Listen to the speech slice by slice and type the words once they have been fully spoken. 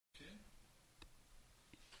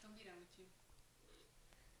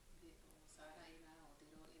Sara e na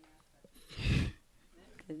Odero e na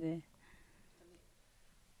Quer dizer,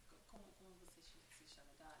 como você se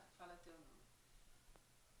chama? Fala teu nome.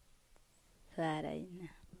 Sara.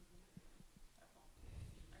 Tá bom.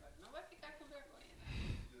 Agora não vai ficar com vergonha, né?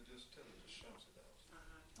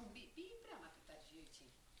 Então, bem pra lá que tá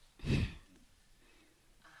gente.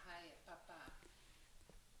 Arraia, papá.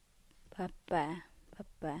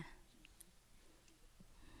 Papá.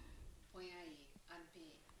 Põe aí,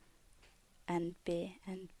 anpe.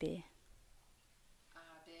 Anpe.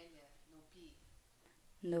 A abelha, no pi.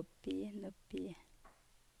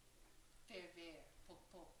 Ferver,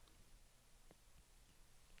 popô.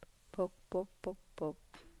 Pop.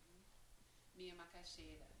 Minha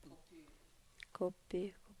macaxeira, copu.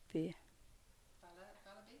 Copi.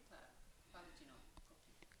 Fala bem claro. Fala de novo, copu.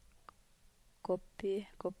 Copi.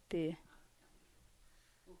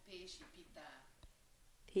 O peixe, pitá.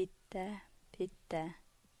 Pita.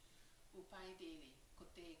 O pai dele,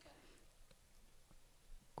 coteca.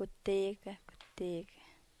 Cotega.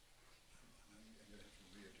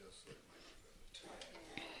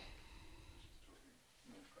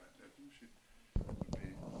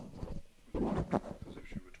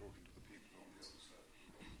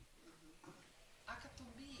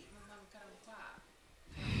 Acatumbi, mamãe carampa.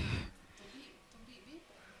 Tumbi, bem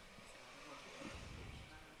pra lá.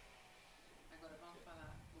 Agora vamos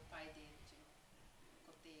falar o pai dele de novo.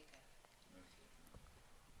 Cotega.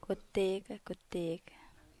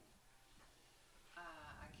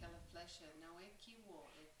 Aquela flecha não é kiwo,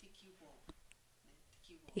 é tikiwo. Né?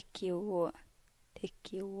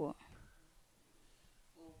 Tequiwo.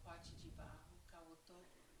 O pote de barro, kawoto.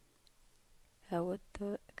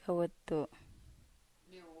 Kawoto.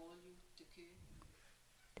 Meu olho, tuku.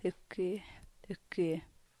 Tuku.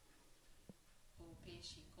 O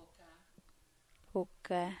peixe, coca.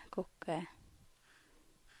 Coca.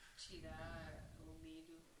 Tirar o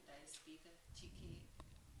milho da espiga, tique.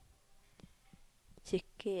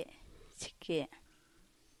 Chique.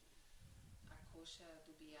 A coxa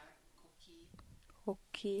do biá, coqui.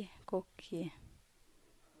 Coqui.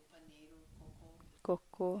 O paneiro, cocô.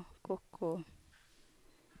 Cocô.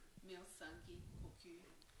 Meu sangue, cocu.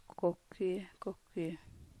 Coqui.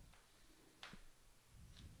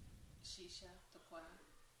 Xixa, toquá.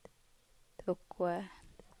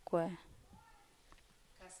 Toquá.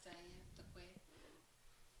 Castanha, Toqué.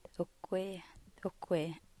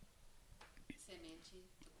 semente,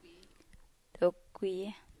 tuqui.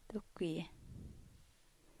 Toqui.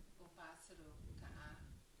 O pássaro, caá.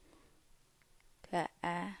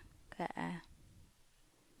 Caá.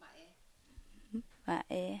 Maé.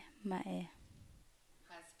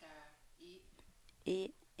 Rasgar, I.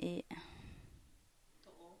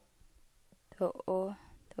 to'o.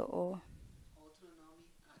 To'o. Outro nome,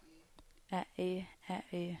 Aê.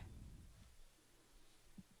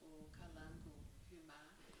 O calango,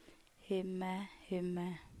 Rima.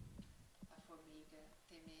 a formiga,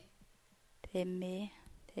 Temer.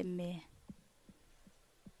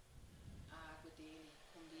 a água dele,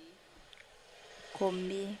 comi.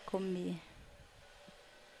 Comi.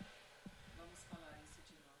 Vamos falar isso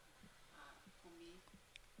de novo. Comi.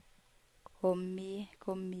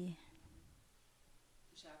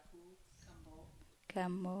 Jacu, Camô.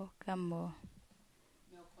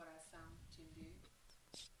 meu coração, Timu.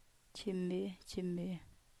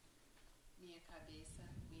 minha cabeça,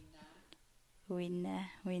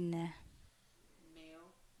 Wina.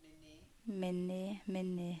 meu, nenê, Mené.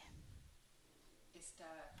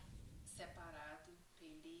 está separado,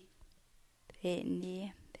 Peni.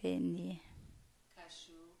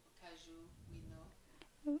 caju, Wino.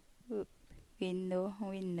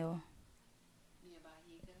 minha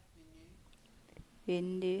barriga,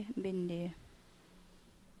 menu, Binu.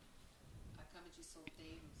 a cama de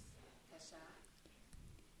solteiros, Caxá.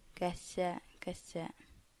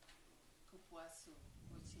 cupuaçu,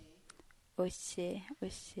 Oxê.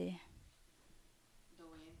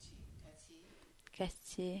 doente, Caxi.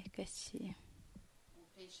 o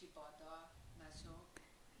peixe bodó, Nasceu.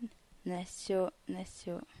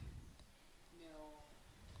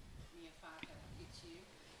 minha faca, itir,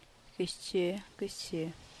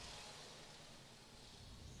 Custi.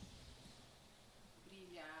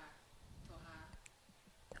 brilhar, torrar,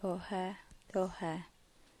 Torra.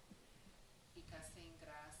 ficar sem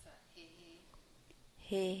graça, He.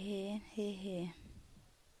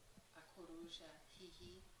 a coruja,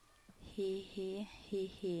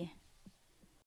 Hi.